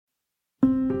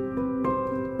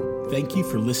Thank you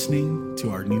for listening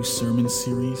to our new sermon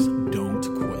series, Don't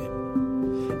Quit.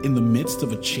 In the midst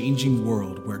of a changing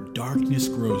world where darkness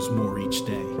grows more each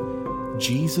day,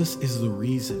 Jesus is the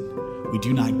reason we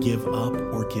do not give up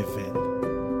or give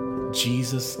in.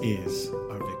 Jesus is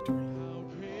our victory. How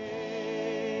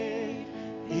great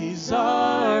is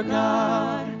our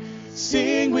God?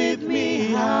 Sing with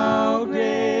me, how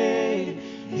great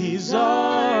is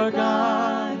our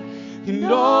God? And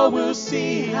all will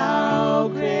see how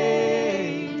great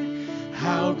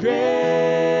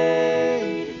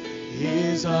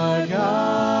is our God.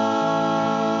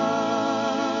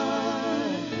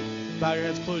 Bow your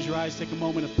heads, close your eyes, take a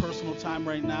moment of personal time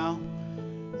right now.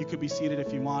 You could be seated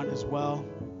if you want as well.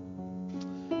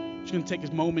 Just going to take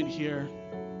a moment here,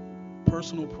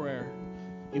 personal prayer.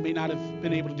 You may not have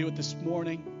been able to do it this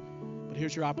morning, but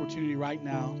here's your opportunity right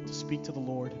now to speak to the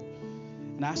Lord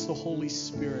and ask the Holy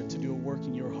Spirit to do a work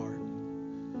in your heart.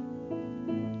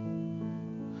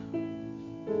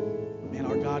 Man,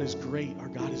 our God is great. Our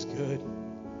God is good.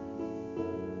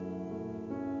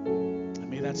 And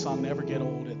may that song never get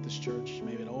old at this church.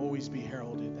 May it always be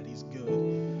heralded that He's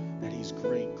good, that He's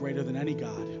great, greater than any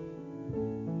God.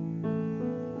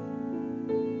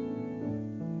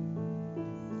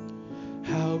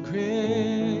 How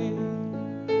great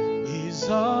is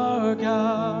our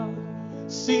God?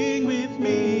 Sing with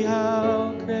me,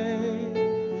 how great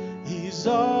is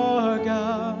our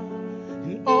God?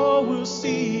 And all will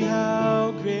see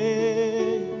how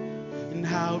great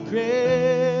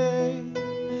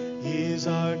is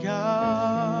our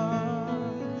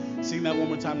God. Sing that one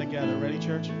more time together. Ready,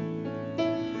 church?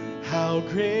 How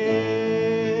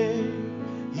great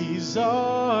is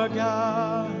our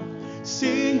God?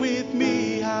 Sing with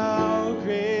me, how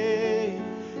great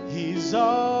is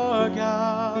our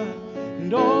God,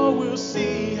 and all will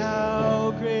see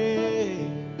how great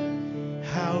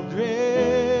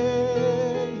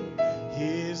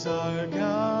is our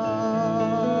God.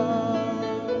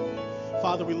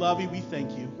 Father, we love you, we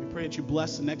thank you. We pray that you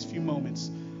bless the next few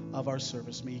moments of our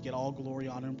service. May you get all glory,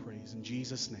 honor, and praise. In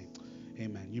Jesus' name,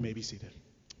 amen. You may be seated.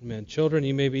 Amen. Children,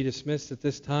 you may be dismissed at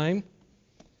this time.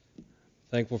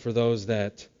 Thankful for those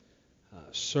that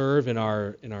serve in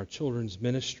our children's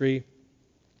ministry.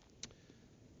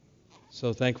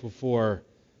 So thankful for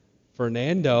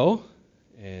Fernando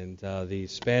and the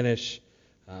Spanish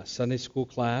Sunday school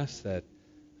class that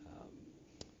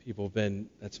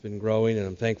that's been growing, and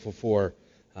I'm thankful for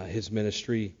his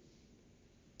ministry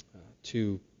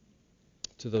to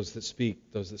those that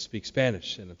speak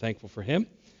Spanish, and I'm thankful for him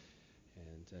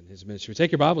and his ministry.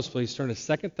 Take your Bibles, please. Turn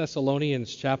to 2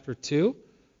 Thessalonians chapter 2.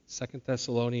 2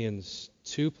 Thessalonians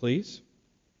 2, please.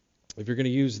 If you're going to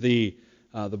use the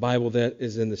Bible that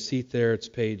is in the seat there, it's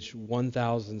page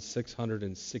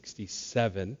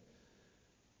 1667.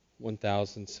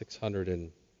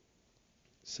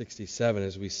 1667.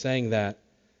 As we sang that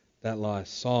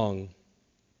last song,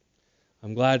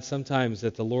 I'm glad sometimes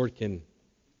that the Lord can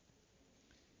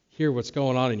hear what's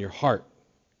going on in your heart,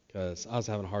 because I was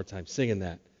having a hard time singing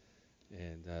that.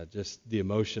 And just the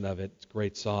emotion of it. It's a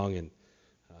great song, and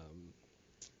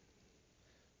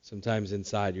sometimes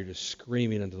inside you're just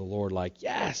screaming unto the Lord like,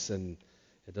 yes, and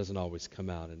it doesn't always come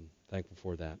out, and thankful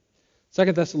for that.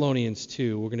 2 Thessalonians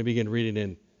 2, we're going to begin reading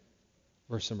in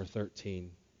verse number 13.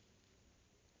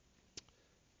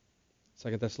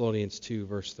 2 Thessalonians 2,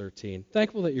 verse 13.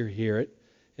 Thankful that you're here.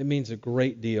 It means a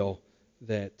great deal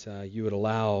that you would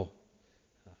allow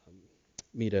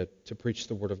me to preach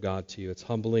the Word of God to you. It's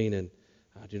humbling, and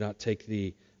I do not take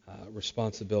the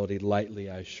responsibility lightly,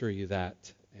 I assure you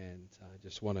that. And I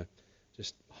just want to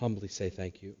humbly say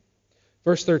thank you.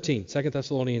 Verse 13, 2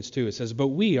 Thessalonians 2, it says, "But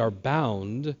we are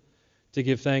bound to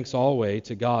give thanks always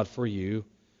to God for you,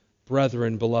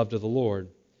 brethren, beloved of the Lord,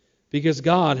 because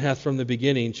God hath from the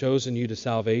beginning chosen you to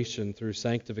salvation through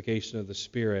sanctification of the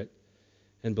Spirit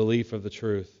and belief of the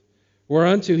truth,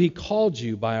 whereunto He called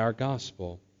you by our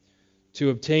gospel, to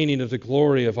obtaining of the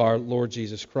glory of our Lord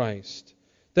Jesus Christ.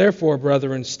 Therefore,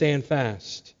 brethren, stand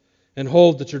fast, and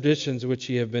hold the traditions which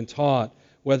ye have been taught,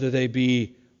 whether they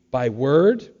be by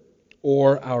word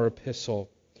or our epistle.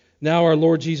 Now our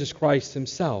Lord Jesus Christ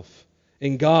Himself,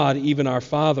 and God, even our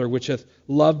Father, which hath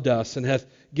loved us and hath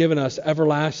given us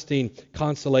everlasting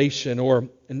consolation or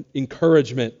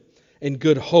encouragement and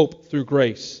good hope through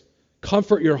grace,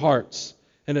 comfort your hearts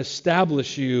and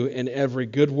establish you in every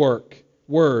good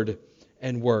word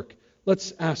and work."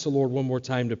 Let's ask the Lord one more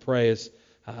time to pray as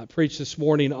I preach this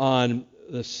morning on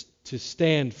this, to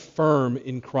stand firm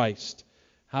in Christ.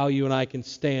 How you and I can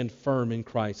stand firm in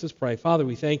Christ. Let's pray. Father,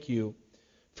 we thank you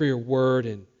for your word,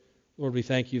 and Lord, we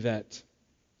thank you that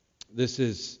this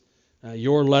is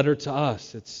your letter to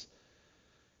us. It's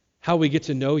how we get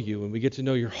to know you and we get to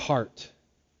know your heart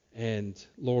and,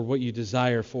 Lord, what you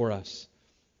desire for us.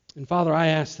 And Father, I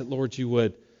ask that, Lord, you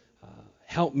would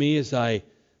help me as I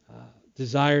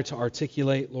desire to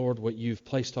articulate, Lord, what you've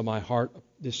placed on my heart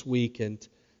this week. And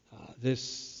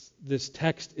this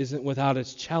text isn't without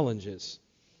its challenges.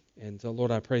 And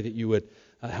Lord, I pray that you would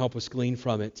help us glean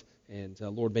from it. And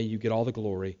Lord, may you get all the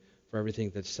glory for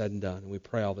everything that's said and done. And we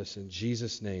pray all this in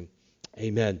Jesus' name.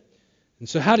 Amen. And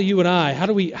so how do you and I, how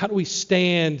do we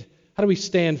stand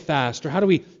fast, or how do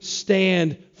we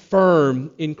stand firm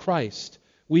in Christ?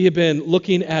 We have been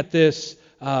looking at this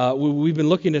we've been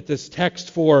looking at this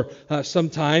text for some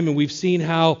time, and we've seen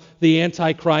how the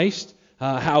Antichrist,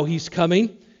 how he's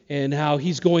coming, and how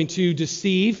he's going to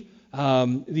deceive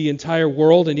the entire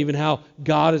world, and even how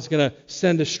God is going to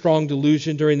send a strong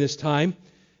delusion during this time,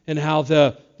 and how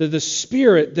the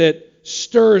spirit that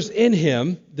stirs in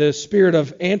him, the spirit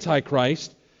of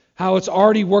Antichrist, how it's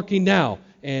already working now.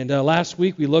 And last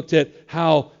week we looked at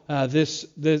how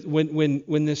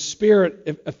when this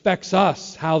spirit affects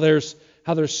us, how there's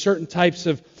certain types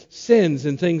of sins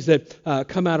and things that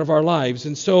come out of our lives.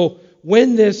 And so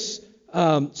when this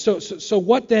so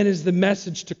what then is the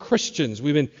message to Christians?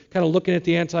 We've been kind of looking at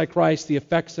the Antichrist, the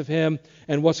effects of him,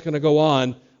 and what's going to go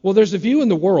on. Well, there's a view in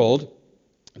the world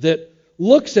that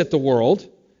looks at the world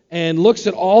and looks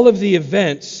at all of the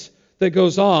events that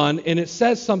goes on, and it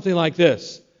says something like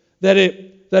this, that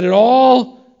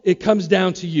it comes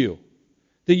down to you,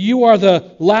 that you are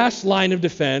the last line of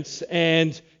defense,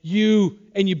 and you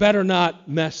better not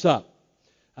mess up.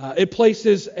 It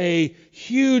places a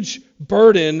huge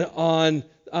burden on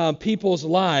people's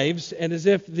lives, and as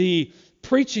if the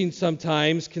preaching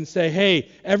sometimes can say, hey,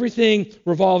 everything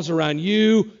revolves around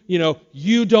you.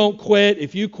 You don't quit.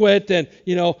 If you quit, then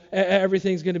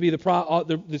everything's going to be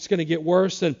it's going to get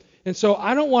worse. And so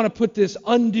I don't want to put this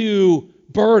undue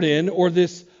burden or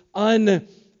this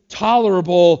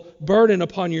intolerable burden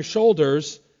upon your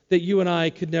shoulders that you and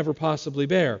I could never possibly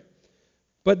bear.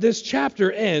 But this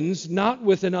chapter ends not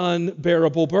with an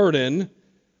unbearable burden,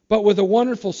 but with a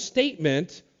wonderful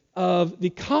statement of the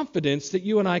confidence that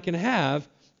you and I can have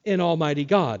in Almighty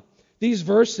God. These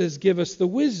verses give us the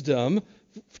wisdom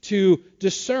to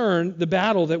discern the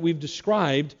battle that we've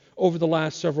described over the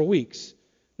last several weeks.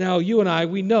 Now, you and I,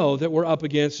 we know that we're up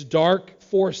against dark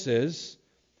forces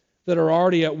that are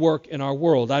already at work in our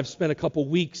world. I've spent a couple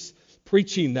weeks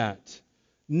preaching that.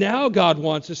 Now God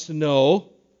wants us to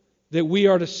know that we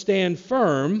are to stand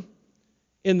firm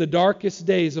in the darkest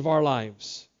days of our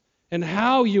lives. And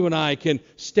how you and I can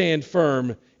stand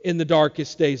firm in the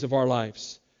darkest days of our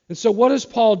lives. And so what does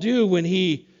Paul do when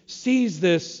he sees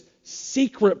this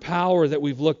secret power that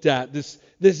we've looked at, this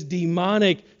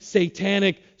demonic,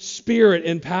 satanic spirit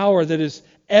and power that is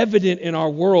evident in our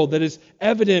world, that is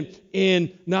evident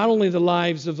in not only the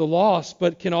lives of the lost,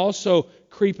 but can also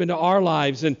creep into our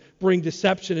lives and bring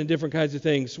deception and different kinds of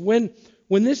things. When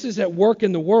this is at work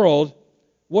in the world,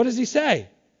 what does he say?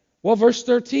 Well, verse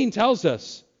 13 tells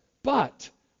us, but.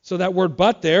 So that word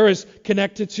but there is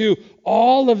connected to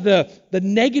all of the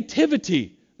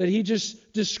negativity that he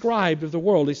just described of the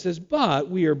world. He says, but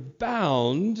we are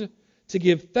bound to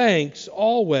give thanks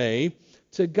always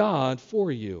to God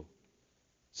for you.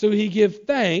 So he gives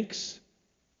thanks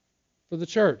for the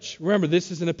church. Remember, this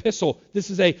is an epistle.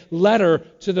 This is a letter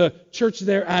to the church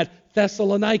there at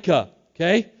Thessalonica.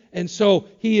 Okay? And so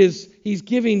he's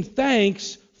giving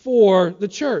thanks for the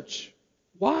church.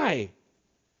 Why?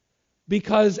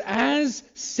 Because as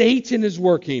Satan is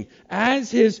working,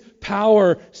 as his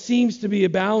power seems to be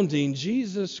abounding,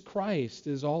 Jesus Christ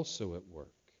is also at work.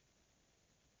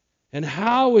 And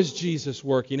how is Jesus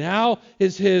working? How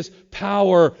is his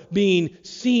power being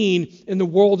seen in the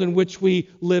world in which we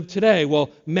live today? Well,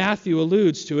 Matthew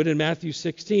alludes to it in Matthew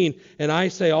 16. And I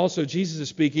say also, Jesus is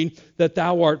speaking, that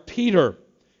thou art Peter,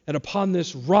 and upon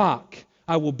this rock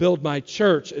I will build my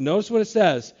church. And notice what it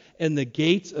says, and the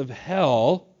gates of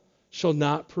hell shall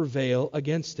not prevail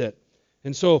against it.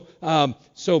 And so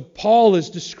Paul is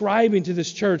describing to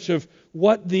this church of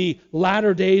what the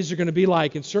latter days are going to be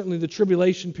like, and certainly the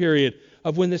tribulation period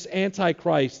of when this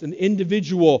Antichrist, an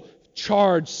individual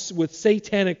charged with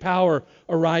satanic power,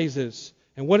 arises,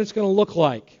 and what it's going to look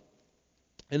like,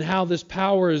 and how this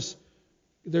power is,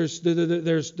 there's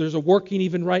a working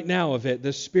even right now of it.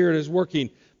 This spirit is working.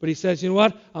 But he says, you know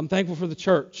what? I'm thankful for the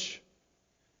church.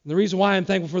 And the reason why I'm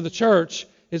thankful for the church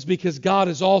is because God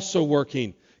is also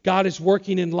working. God is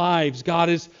working in lives. God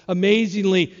is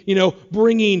amazingly,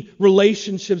 bringing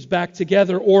relationships back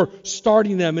together or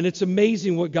starting them. And it's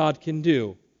amazing what God can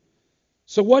do.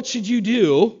 So what should you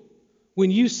do when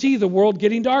you see the world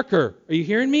getting darker? Are you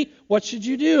hearing me? What should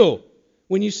you do?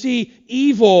 when you see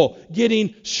evil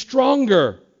getting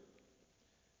stronger,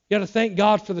 you got to thank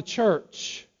God for the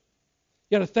church.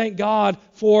 You got to thank God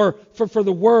for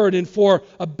the Word and for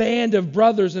a band of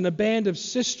brothers and a band of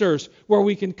sisters where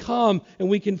we can come and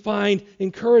we can find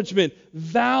encouragement.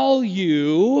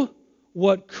 Value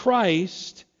what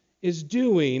Christ is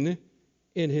doing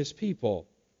in His people.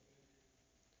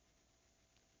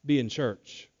 Be in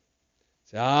church.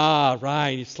 Say,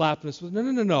 Ryan, you slapping us with...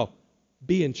 No.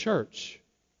 Be in church.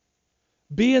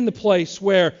 Be in the place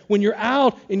where when you're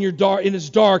out and it's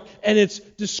dark and it's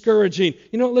discouraging.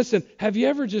 You know, listen, have you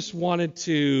ever just wanted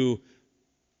to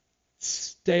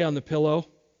stay on the pillow?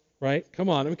 Right? Come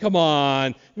on.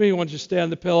 You want to just stay on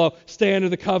the pillow, stay under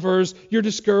the covers. You're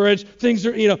discouraged. Things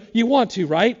are, you want to,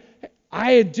 right?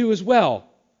 I do as well.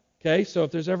 Okay? So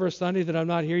if there's ever a Sunday that I'm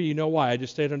not here, you know why. I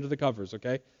just stayed under the covers,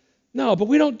 okay? No, but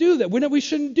we don't do that. We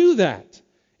shouldn't do that.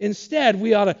 Instead,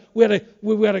 we ought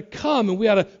to come and we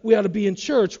ought to be in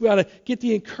church. We ought to get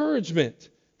the encouragement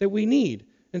that we need.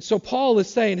 And so Paul is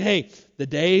saying, hey, the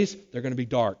days, they're going to be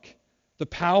dark. The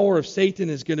power of Satan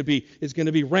is going to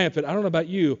be rampant. I don't know about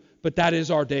you, but that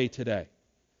is our day today.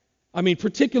 I mean,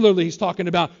 particularly he's talking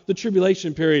about the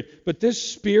tribulation period. But this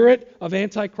spirit of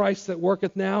Antichrist that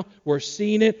worketh now, we're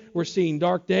seeing it. We're seeing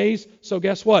dark days. So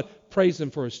guess what? Praise Him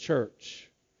for His church.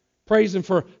 Praise Him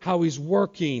for how He's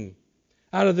working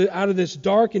out of this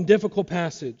dark and difficult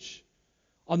passage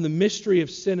on the mystery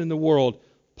of sin in the world.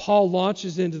 Paul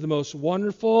launches into the most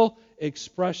wonderful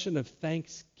expression of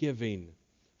thanksgiving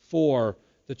for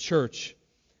the church.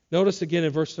 Notice again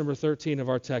in verse number 13 of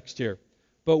our text here.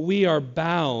 But we are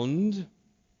bound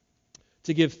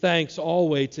to give thanks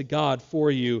always to God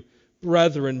for you,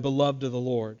 brethren, beloved of the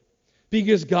Lord.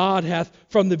 Because God hath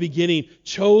from the beginning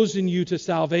chosen you to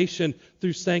salvation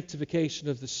through sanctification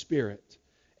of the Spirit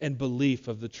and belief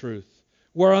of the truth,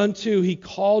 whereunto He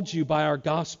called you by our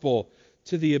gospel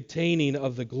to the obtaining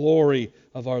of the glory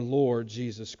of our Lord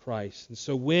Jesus Christ. And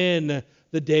so when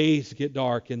the days get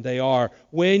dark, and they are,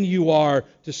 when you are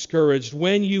discouraged,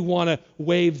 when you want to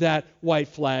wave that white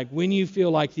flag, when you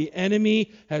feel like the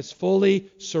enemy has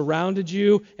fully surrounded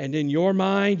you, and in your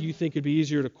mind you think it'd be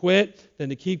easier to quit than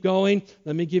to keep going,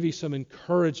 let me give you some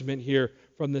encouragement here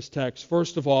from this text.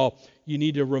 First of all, you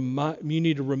need to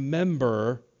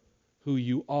remember who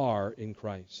you are in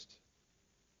Christ.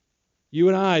 You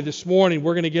and I this morning,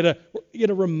 we're going to get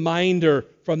a reminder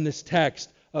from this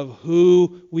text of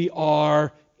who we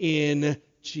are in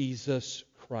Jesus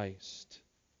Christ.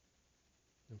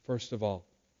 And first of all,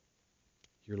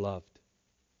 you're loved.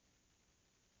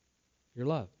 You're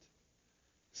loved.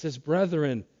 It says,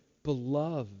 brethren,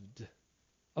 beloved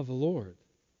of the Lord.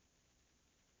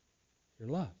 You're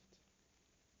loved.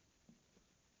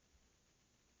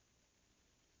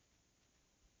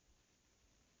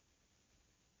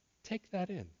 Take that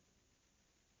in.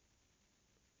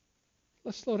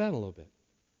 Let's slow down a little bit.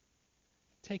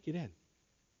 Take it in.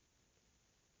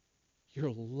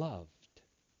 You're loved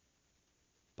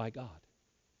by God.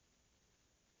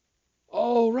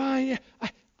 Oh, Ryan,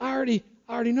 I already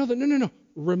know that. No.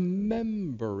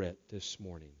 Remember it this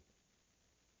morning.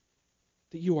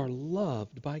 That you are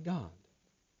loved by God.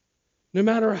 No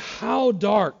matter how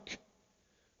dark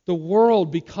the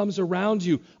world becomes around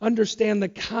you, understand the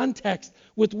context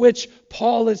with which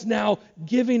Paul is now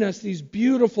giving us these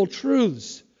beautiful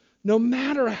truths. No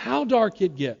matter how dark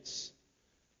it gets,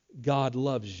 God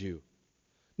loves you.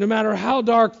 No matter how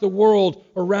dark the world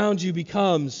around you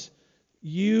becomes,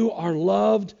 you are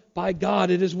loved by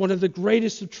God. It is one of the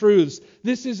greatest of truths.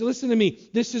 Listen to me,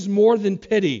 this is more than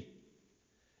pity.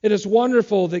 It is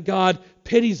wonderful that God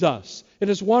pities us. It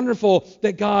is wonderful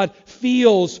that God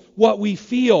feels what we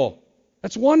feel.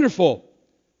 That's wonderful.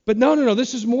 But no,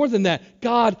 this is more than that.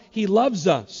 God, He loves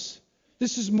us.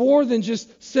 This is more than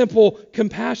just simple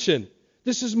compassion.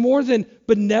 This is more than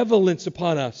benevolence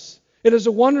upon us. It is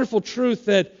a wonderful truth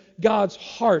that God's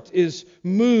heart is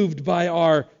moved by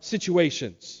our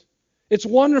situations. It's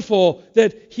wonderful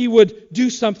that He would do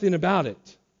something about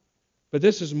it. But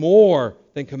this is more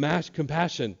than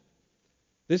compassion.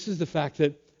 This is the fact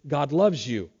that God loves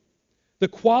you. The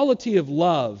quality of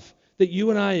love that you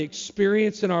and I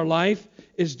experience in our life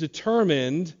is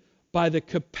determined by the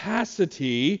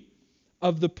capacity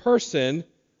of the person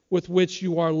with which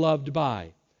you are loved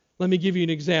by. Let me give you an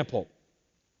example.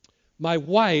 My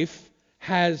wife,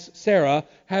 Sarah,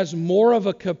 has more of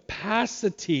a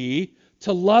capacity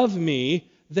to love me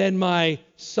than my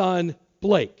son,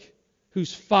 Blake,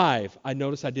 who's 5. I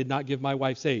notice I did not give my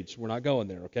wife's age. We're not going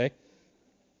there, okay?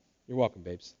 You're welcome,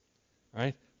 babes. All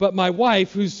right? But my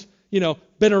wife, who's,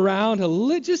 been around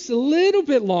just a little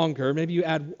bit longer, maybe you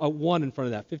add a 1 in front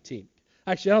of that, 15.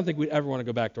 Actually, I don't think we'd ever want to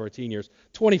go back to our teen years.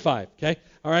 25, okay?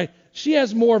 All right? She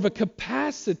has more of a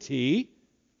capacity,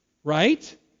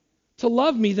 right, to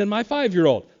love me than my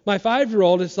 5-year-old. My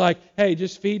 5-year-old is like, hey,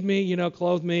 just feed me,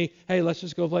 clothe me. Hey, let's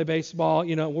just go play baseball.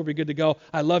 We'll be good to go.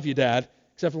 I love you, Dad.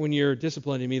 Except for when you're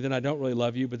disciplining me, then I don't really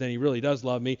love you, but then he really does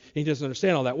love me. And he doesn't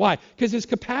understand all that. Why? Because his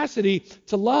capacity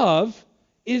to love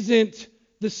isn't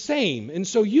the same. And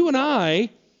so you and I,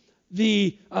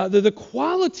 the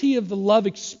quality of the love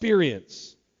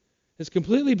experience is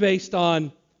completely based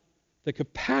on the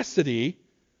capacity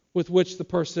with which the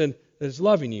person is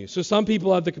loving you. So some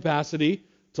people have the capacity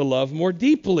to love more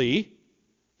deeply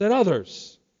than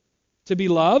others. To be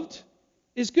loved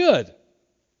is good.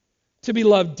 To be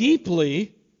loved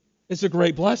deeply is a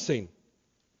great blessing.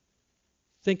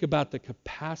 Think about the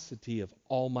capacity of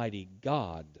Almighty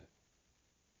God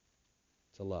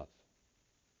to love.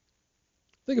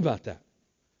 Think about that.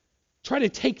 Try to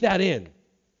take that in.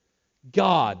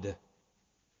 God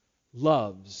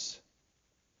loves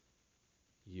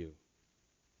you.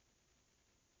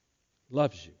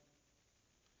 Loves you.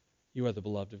 You are the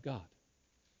beloved of God.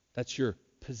 That's your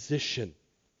position.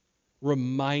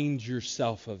 Remind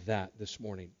yourself of that this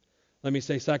morning. Let me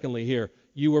say secondly here,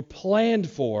 you were planned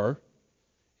for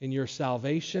in your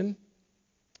salvation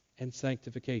and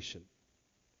sanctification.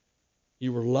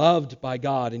 You were loved by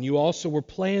God, and you also were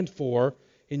planned for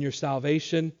in your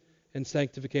salvation and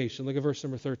sanctification. Look at verse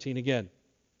number 13 again.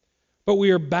 But we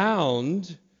are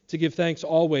bound to give thanks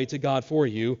always to God for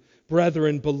you,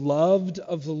 brethren, beloved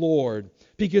of the Lord,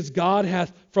 because God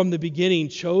hath from the beginning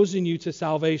chosen you to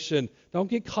salvation. Don't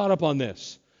get caught up on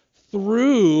this.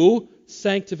 Through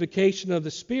sanctification of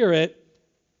the Spirit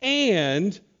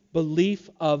and belief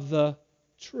of the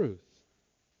truth.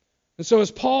 And so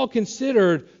as Paul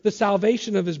considered the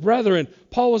salvation of his brethren,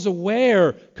 Paul was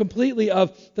aware completely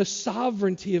of the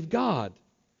sovereignty of God.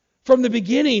 From the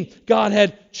beginning, God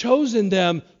had chosen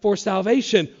them for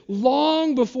salvation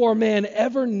long before man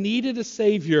ever needed a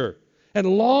Savior. And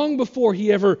long before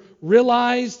he ever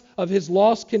realized of his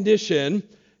lost condition,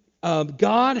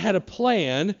 God had a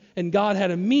plan and God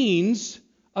had a means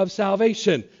of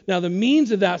salvation. Now, the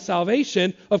means of that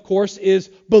salvation, of course, is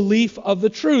belief of the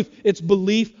truth. It's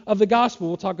belief of the gospel.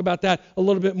 We'll talk about that a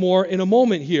little bit more in a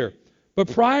moment here.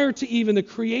 But prior to even the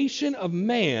creation of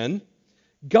man,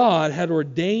 God had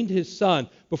ordained his Son.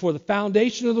 Before the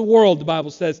foundation of the world, the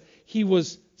Bible says, he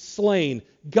was slain.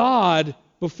 God,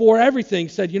 before everything,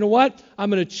 said, you know what? I'm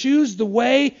going to choose the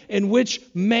way in which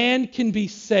man can be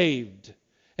saved.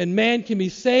 And man can be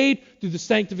saved through the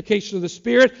sanctification of the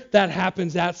Spirit. That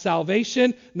happens at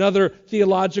salvation. Another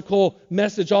theological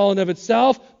message all in of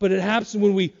itself. But it happens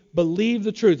when we believe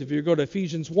the truth. If you go to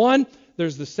Ephesians 1,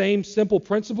 there's the same simple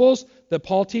principles that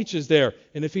Paul teaches there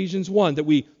in Ephesians 1, that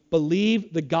we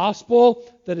believe the gospel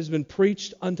that has been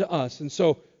preached unto us. And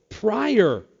so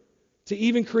prior to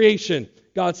even creation,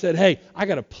 God said, hey, I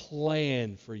got a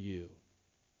plan for you.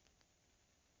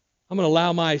 I'm going to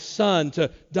allow my Son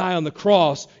to die on the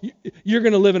cross. You're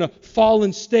going to live in a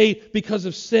fallen state because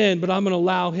of sin, but I'm going to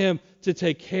allow him to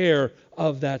take care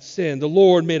of that sin. The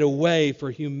Lord made a way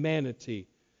for humanity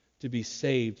to be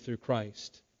saved through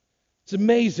Christ. It's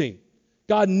amazing.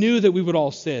 God knew that we would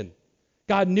all sin.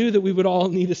 God knew that we would all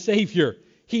need a Savior.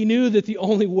 He knew that the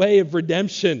only way of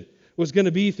redemption was going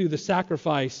to be through the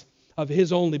sacrifice of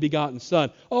his only begotten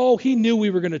Son. Oh, he knew we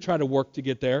were going to try to work to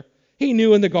get there. He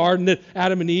knew in the garden that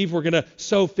Adam and Eve were going to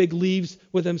sow fig leaves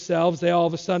with themselves. They all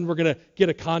of a sudden were going to get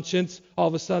a conscience. All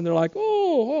of a sudden they're like,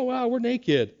 oh, wow, we're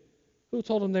naked. Who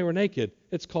told them they were naked?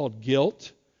 It's called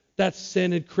guilt. That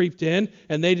sin had creeped in,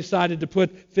 and they decided to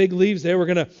put fig leaves. They were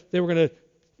going to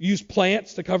use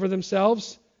plants to cover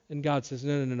themselves. And God says,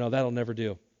 no, that'll never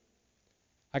do.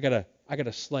 I gotta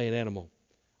slay an animal.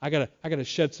 I gotta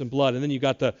shed some blood. And then you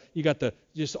got the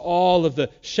just all of the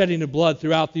shedding of blood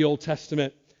throughout the Old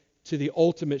Testament to the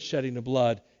ultimate shedding of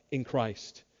blood in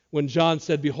Christ. When John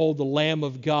said, behold, the Lamb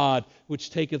of God,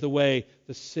 which taketh away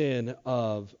the sin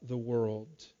of the world.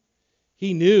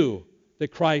 He knew that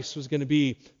Christ was going to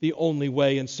be the only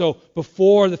way. And so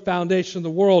before the foundation of the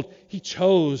world, he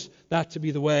chose that to be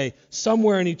the way.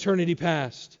 Somewhere in eternity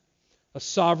past, a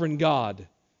sovereign God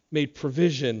made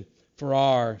provision for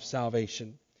our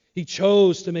salvation. He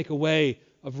chose to make a way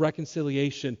of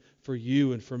reconciliation for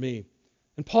you and for me.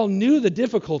 And Paul knew the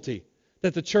difficulty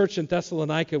that the church in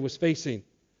Thessalonica was facing.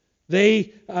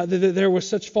 There was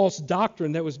such false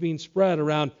doctrine that was being spread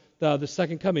around the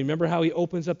second coming. Remember how he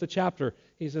opens up the chapter?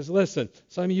 He says, listen,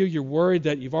 some of you, you're worried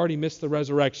that you've already missed the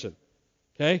resurrection.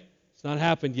 Okay? It's not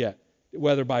happened yet.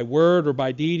 Whether by word or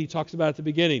by deed, he talks about it at the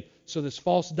beginning. So this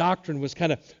false doctrine was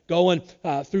kind of going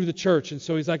through the church. And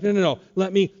so he's like, no,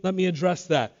 let me address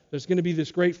that. There's going to be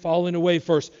this great falling away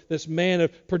first. This man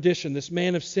of perdition, this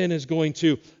man of sin is going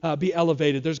to be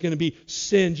elevated. There's going to be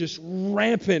sin just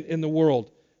rampant in the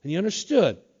world. And he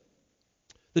understood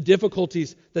the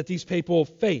difficulties that these people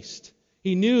faced.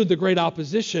 He knew the great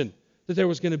opposition that there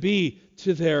was going to be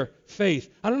to their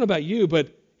faith. I don't know about you, but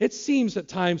it seems at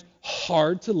times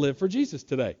hard to live for Jesus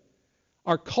today.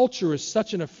 Our culture is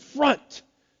such an affront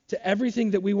to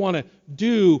everything that we want to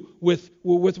do with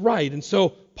right. And so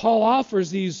Paul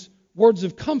offers these words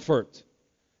of comfort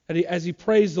as he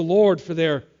praised the Lord for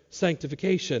their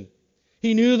sanctification.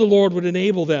 He knew the Lord would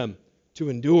enable them to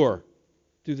endure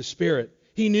through the Spirit.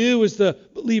 He knew as the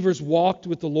believers walked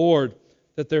with the Lord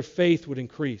that their faith would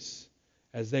increase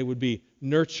as they would be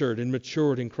nurtured and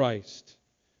matured in Christ.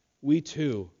 We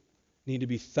too need to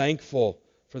be thankful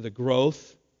for the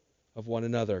growth of one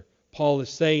another. Paul is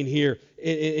saying here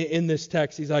in this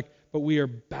text, he's like, but we are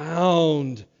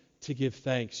bound to give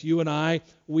thanks. You and I,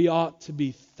 we ought to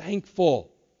be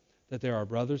thankful that there are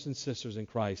brothers and sisters in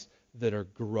Christ that are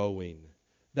growing,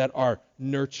 that are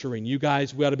nurturing. You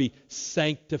guys, we ought to be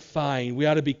sanctifying. We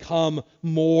ought to become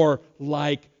more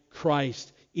like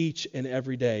Christ each and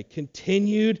every day.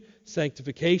 Continued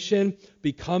sanctification,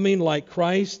 becoming like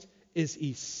Christ, is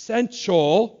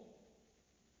essential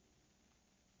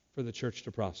for the church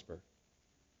to prosper.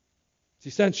 It's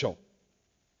essential.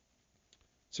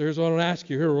 So here's what I want to ask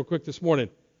you here real quick this morning.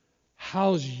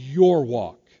 How's your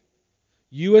walk?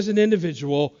 You as an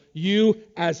individual, you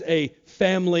as a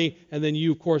family, and then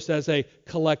you, of course, as a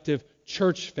collective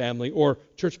church family or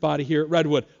church body here at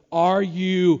Redwood. Are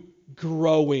you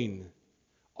growing?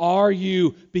 Are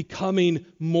you becoming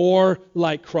more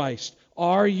like Christ?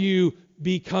 Are you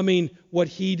becoming what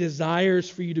He desires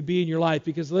for you to be in your life?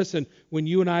 Because listen, when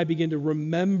you and I begin to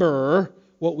remember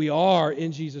what we are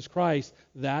in Jesus Christ,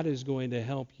 that is going to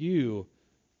help you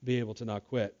be able to not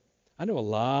quit. I know a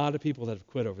lot of people that have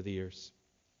quit over the years.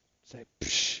 Say,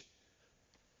 psh,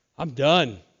 I'm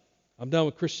done. I'm done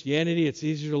with Christianity. It's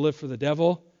easier to live for the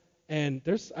devil. And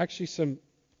there's actually some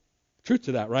truth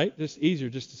to that, right? It's easier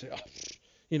just to say,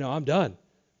 I'm done.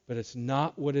 But it's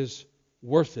not what is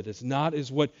worth it. It's not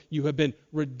is what you have been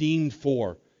redeemed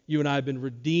for. You and I have been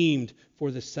redeemed for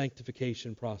the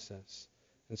sanctification process.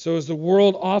 And so as the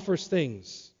world offers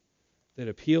things that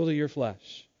appeal to your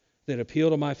flesh, that appeal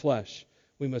to my flesh,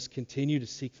 we must continue to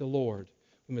seek the Lord.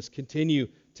 We must continue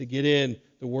to get in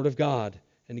the Word of God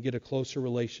and to get a closer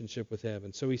relationship with Him.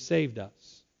 And so He saved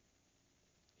us.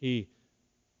 He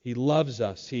loves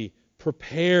us. He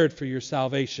prepared for your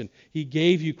salvation. He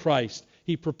gave you Christ.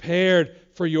 He prepared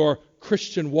for your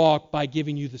Christian walk by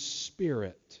giving you the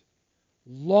Spirit.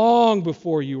 Long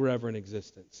before you were ever in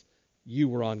existence, you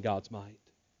were on God's mind.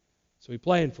 So He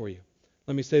planned for you.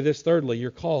 Let me say this thirdly,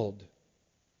 you're called.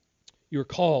 You're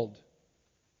called.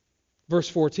 Verse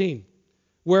 14.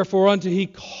 Wherefore unto He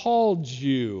called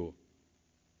you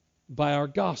by our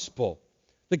gospel.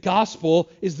 The gospel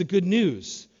is the good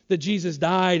news that Jesus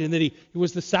died and that He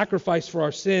was the sacrifice for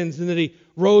our sins and that He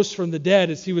rose from the dead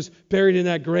as He was buried in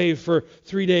that grave for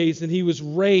 3 days and He was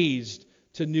raised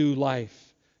to new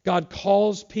life. God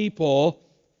calls people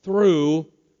through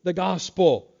the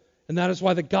gospel. And that is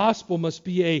why the gospel must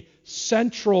be a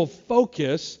central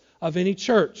focus of any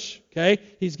church. Okay?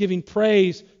 He's giving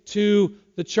praise to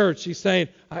the church. He's saying,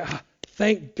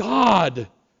 thank God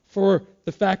for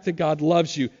the fact that God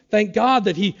loves you. Thank God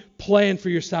that He planned for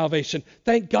your salvation.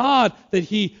 Thank God that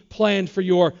He planned for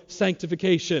your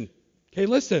sanctification. Okay,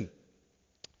 listen.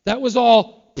 That was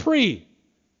all pre.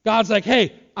 God's like,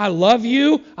 hey, I love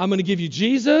you. I'm going to give you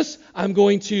Jesus. I'm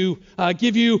going to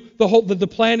give you the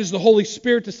plan is the Holy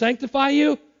Spirit to sanctify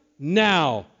you.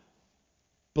 Now,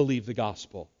 believe the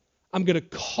gospel. I'm going to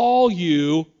call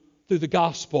you through the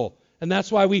gospel. And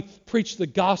that's why we preach the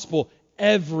gospel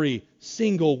every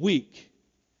single week.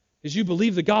 As you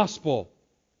believe the gospel,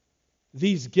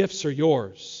 these gifts are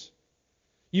yours.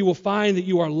 You will find that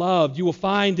you are loved. You will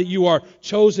find that you are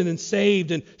chosen and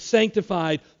saved and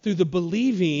sanctified through the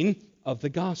believing of the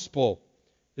gospel.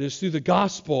 It is through the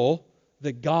gospel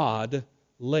that God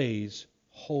lays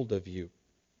hold of you.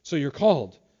 So you're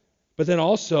called. But then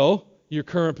also, your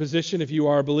current position, if you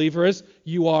are a believer, is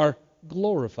you are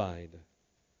glorified.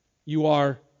 You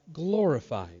are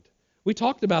glorified. We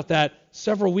talked about that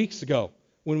several weeks ago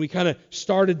when we kind of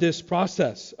started this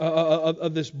process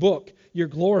of this book. You're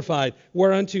glorified.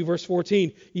 Whereunto, verse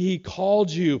 14, He called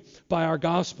you by our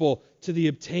gospel to the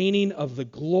obtaining of the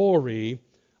glory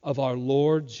of our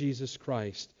Lord Jesus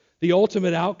Christ. The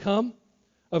ultimate outcome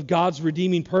of God's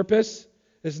redeeming purpose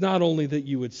is not only that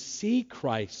you would see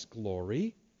Christ's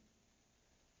glory,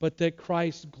 but that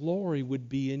Christ's glory would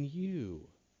be in you.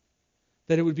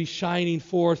 That it would be shining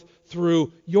forth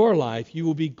through your life. You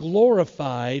will be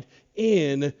glorified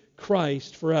in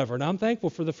Christ forever. Now, I'm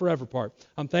thankful for the forever part.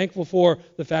 I'm thankful for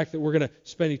the fact that we're going to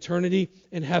spend eternity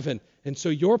in heaven. And so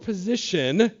your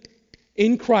position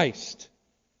in Christ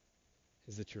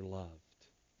is that you're loved.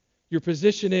 Your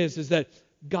position is that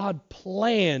God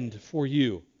planned for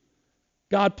you.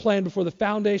 God planned before the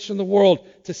foundation of the world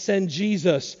to send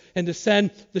Jesus and to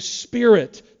send the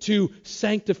Spirit to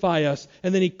sanctify us.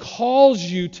 And then He calls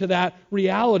you to that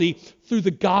reality through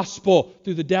the gospel,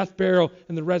 through the death, burial,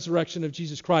 and the resurrection of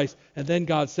Jesus Christ. And then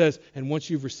God says, and once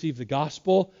you've received the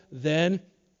gospel, then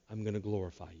I'm going to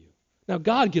glorify you. Now,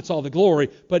 God gets all the glory,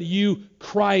 but you,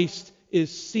 Christ,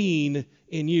 is seen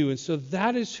in you. And so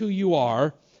that is who you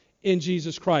are in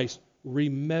Jesus Christ.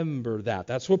 Remember that.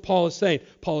 That's what Paul is saying.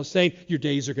 Paul is saying your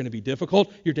days are going to be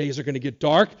difficult. Your days are going to get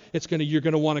dark. You're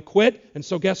going to want to quit. And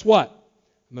so guess what?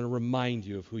 I'm going to remind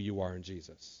you of who you are in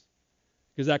Jesus.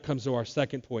 Because that comes to our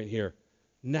second point here.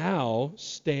 Now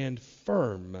stand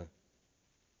firm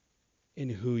in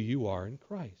who you are in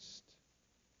Christ.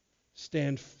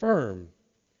 Stand firm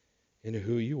in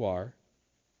who you are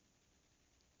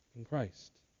in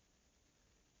Christ.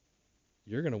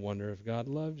 You're going to wonder if God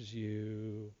loves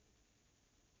you.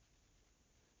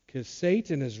 Because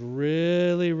Satan is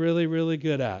really, really, really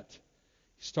good at.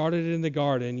 He started in the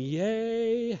garden.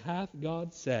 Yea, hath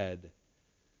God said.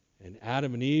 And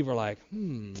Adam and Eve are like,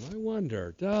 I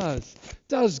wonder,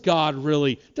 does God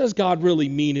really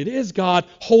mean it? Is God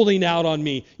holding out on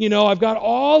me? I've got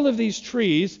all of these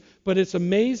trees, but it's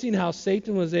amazing how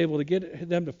Satan was able to get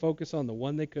them to focus on the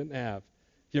one they couldn't have.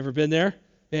 You ever been there?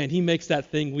 Man, he makes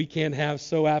that thing we can't have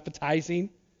so appetizing,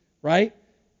 right?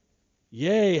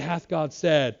 Yea, hath God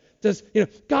said.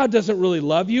 God doesn't really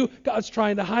love you. God's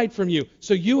trying to hide from you.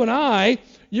 So you and I,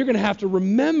 you're going to have to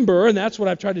remember, and that's what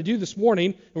I've tried to do this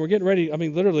morning, and we're getting ready,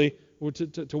 literally,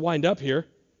 to wind up here,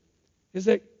 is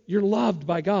that you're loved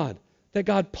by God, that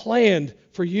God planned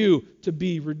for you to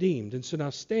be redeemed. And so now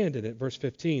stand in it, verse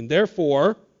 15.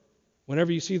 Therefore,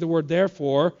 whenever you see the word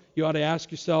therefore, you ought to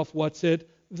ask yourself, what's it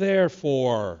there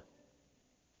for?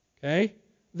 Okay?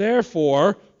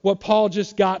 Therefore, what Paul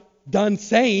just got done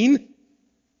saying,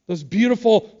 those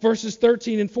beautiful verses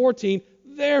 13 and 14,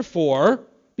 therefore,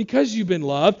 because you've been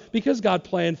loved, because God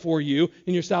planned for you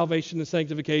in your salvation and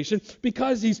sanctification,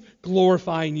 because He's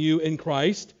glorifying you in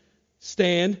Christ,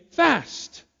 stand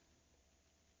fast.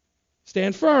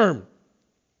 Stand firm.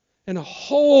 And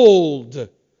hold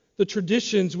the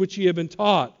traditions which ye have been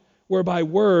taught, whereby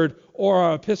word or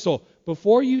our epistle.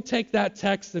 Before you take that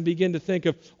text and begin to think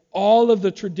of all of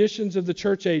the traditions of the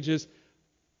church ages,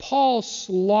 Paul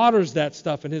slaughters that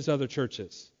stuff in his other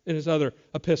churches, in his other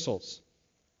epistles.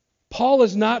 Paul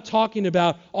is not talking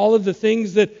about all of the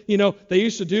things that, they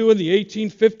used to do in the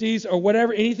 1850s or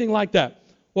whatever, anything like that.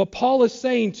 What Paul is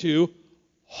saying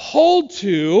hold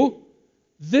to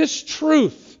this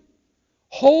truth.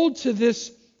 Hold to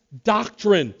this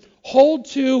doctrine. Hold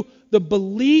to the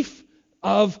belief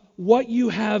of what you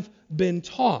have been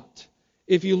taught.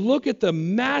 If you look at the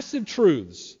massive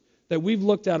truths that we've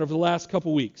looked at over the last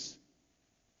couple weeks,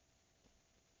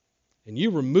 and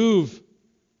you remove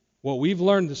what we've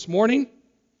learned this morning,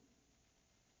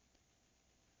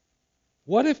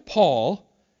 what if Paul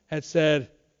had said,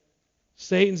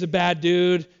 Satan's a bad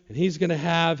dude, and he's going to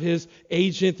have his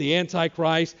agent, the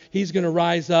Antichrist, he's going to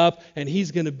rise up, and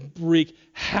he's going to wreak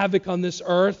havoc on this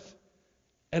earth,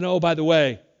 and oh, by the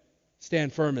way,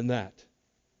 stand firm in that.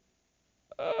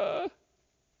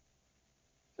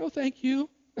 No, thank you.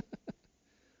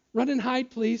 Run and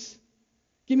hide, please.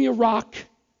 Give me a rock.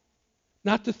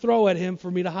 Not to throw at him for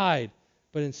me to hide.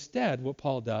 But instead, what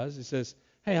Paul does, he says,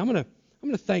 hey, I'm going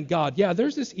to thank God. Yeah,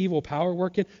 there's this evil power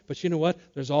working, but you know what?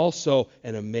 There's also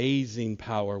an amazing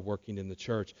power working in the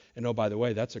church. And oh, by the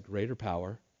way, that's a greater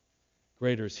power.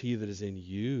 Greater is He that is in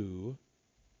you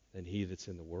than he that's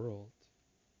in the world.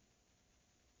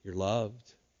 You're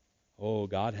loved. Oh,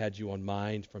 God had you on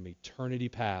mind from eternity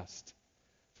past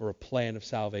for a plan of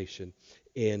salvation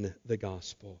in the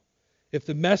gospel. If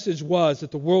the message was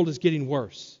that the world is getting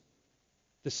worse,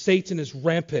 that Satan is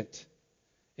rampant,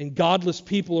 and godless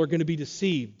people are going to be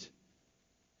deceived,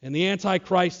 and the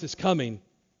Antichrist is coming,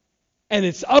 and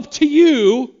it's up to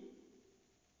you,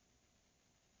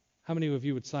 how many of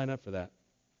you would sign up for that?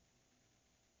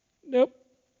 Nope.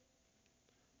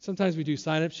 Sometimes we do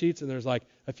sign-up sheets, and there's like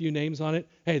a few names on it.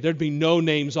 Hey, there'd be no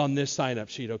names on this sign-up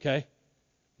sheet, okay?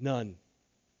 None.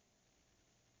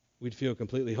 We'd feel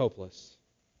completely hopeless.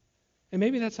 And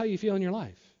maybe that's how you feel in your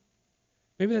life.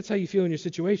 Maybe that's how you feel in your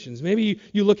situations. Maybe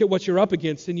you look at what you're up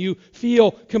against and you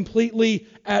feel completely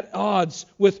at odds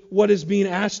with what is being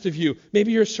asked of you.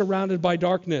 Maybe you're surrounded by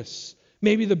darkness.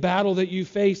 Maybe the battle that you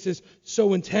face is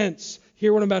so intense.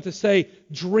 Hear what I'm about to say.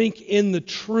 Drink in the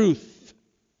truth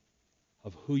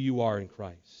of who you are in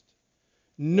Christ.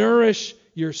 Nourish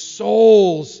your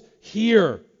souls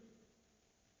here.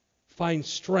 Find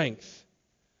strength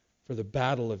for the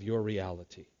battle of your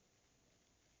reality.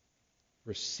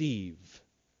 Receive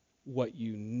what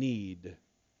you need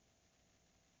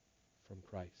from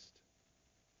Christ.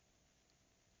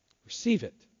 Receive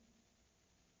it.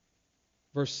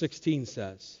 Verse 16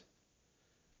 says,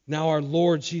 Now our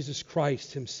Lord Jesus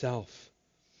Christ himself,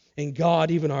 and God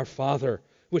even our Father,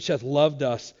 which hath loved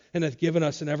us, and hath given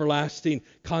us an everlasting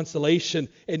consolation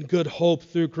and good hope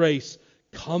through grace,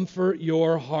 comfort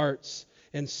your hearts,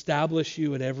 and establish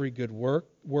you in every good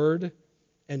word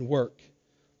and work.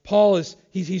 Paul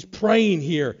he's praying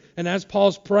here, and as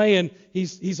Paul's praying,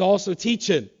 he's also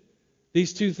teaching.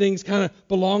 These two things kind of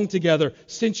belong together.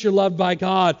 Since you're loved by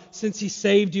God, since He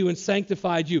saved you and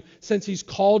sanctified you, since He's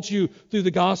called you through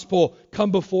the gospel, come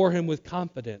before Him with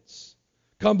confidence.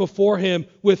 Come before Him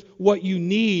with what you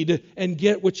need and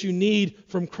get what you need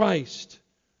from Christ.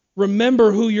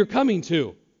 Remember who you're coming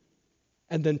to,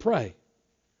 and then pray.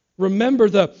 Remember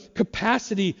the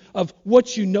capacity of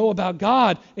what you know about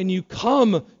God, and you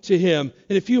come to Him.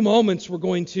 In a few moments, we're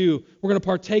going to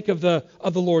partake of the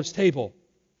Lord's table.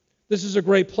 This is a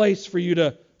great place for you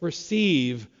to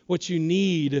receive what you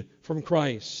need from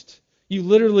Christ. You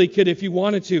literally could, if you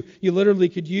wanted to, you literally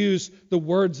could use the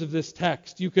words of this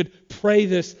text. You could pray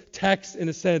this text, in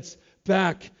a sense,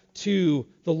 back to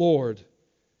the Lord.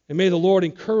 And may the Lord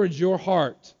encourage your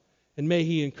heart, and may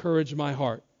He encourage my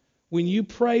heart. When you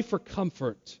pray for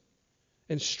comfort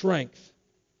and strength,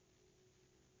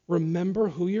 remember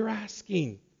who you're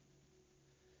asking.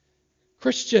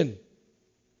 Christian,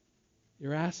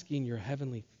 you're asking your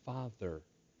Heavenly Father.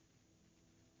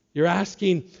 You're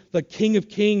asking the King of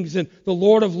Kings and the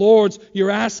Lord of Lords. You're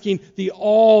asking the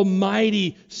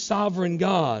Almighty Sovereign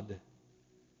God.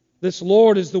 This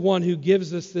Lord is the one who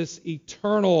gives us this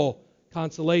eternal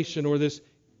consolation, or this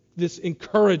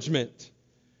encouragement,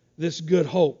 this good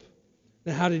hope.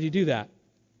 Now, how did He do that?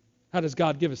 How does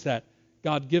God give us that?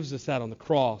 God gives us that on the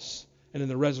cross and in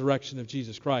the resurrection of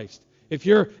Jesus Christ. If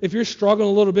you're struggling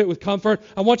a little bit with comfort,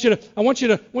 I want you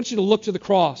to look to the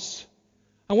cross.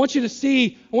 I want you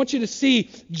to see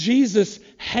Jesus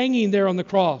hanging there on the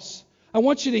cross. I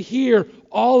want you to hear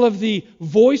all of the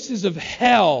voices of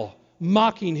hell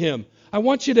mocking Him. I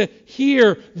want you to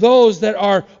hear those that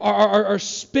are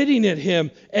spitting at Him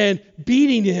and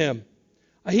beating Him.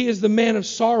 He is the man of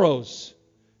sorrows.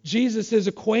 Jesus is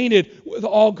acquainted with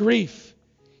all grief.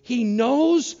 He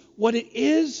knows what it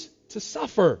is to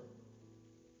suffer.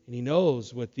 And He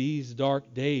knows what these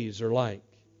dark days are like.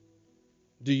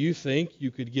 Do you think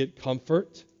you could get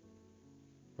comfort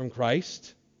from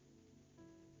Christ?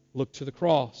 Look to the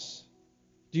cross.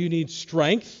 Do you need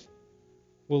strength?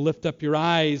 Well, lift up your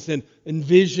eyes and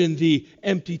envision the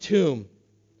empty tomb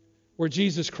where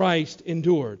Jesus Christ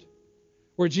endured.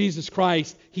 Where Jesus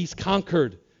Christ, He's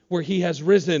conquered, where He has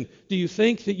risen. Do you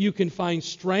think that you can find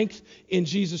strength in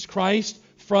Jesus Christ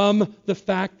from the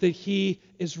fact that He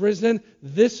is risen?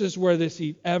 This is where this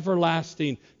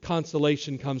everlasting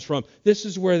consolation comes from. This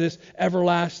is where this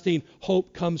everlasting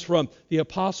hope comes from. The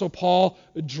Apostle Paul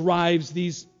drives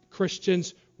these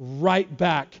Christians right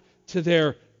back to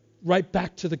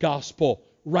the gospel,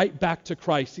 right back to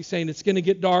Christ. He's saying it's going to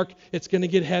get dark, it's going to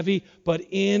get heavy, but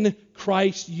in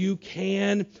Christ you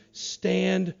can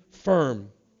stand firm.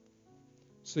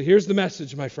 So here's the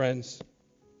message, my friends.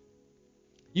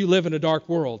 You live in a dark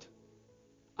world.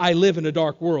 I live in a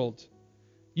dark world.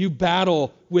 You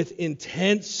battle with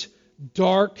intense,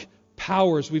 dark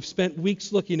powers we've spent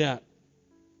weeks looking at.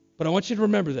 But I want you to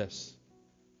remember this.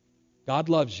 God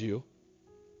loves you.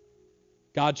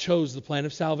 God chose the plan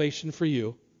of salvation for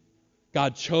you.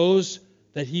 God chose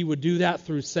that He would do that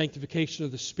through sanctification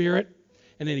of the Spirit.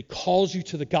 And then He calls you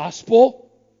to the gospel.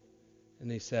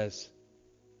 And He says,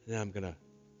 then I'm going to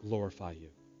glorify you.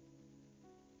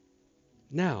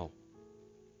 Now,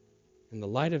 in the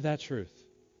light of that truth,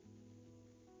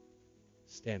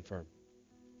 stand firm.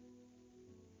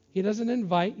 He doesn't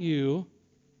invite you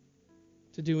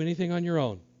to do anything on your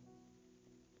own.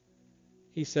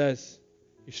 He says,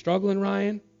 you're struggling,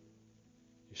 Ryan?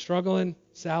 You're struggling,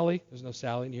 Sally? There's no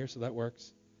Sally in here, so that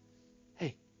works.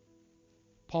 Hey.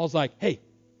 Paul's like, hey,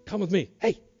 come with me.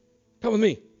 Hey, come with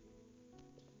me.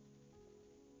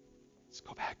 Let's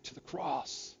go back to the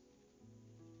cross.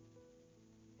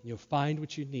 And you'll find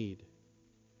what you need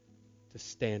to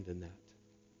stand in that.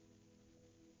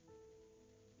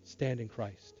 stand in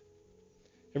Christ.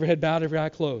 Every head bowed, every eye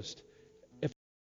closed.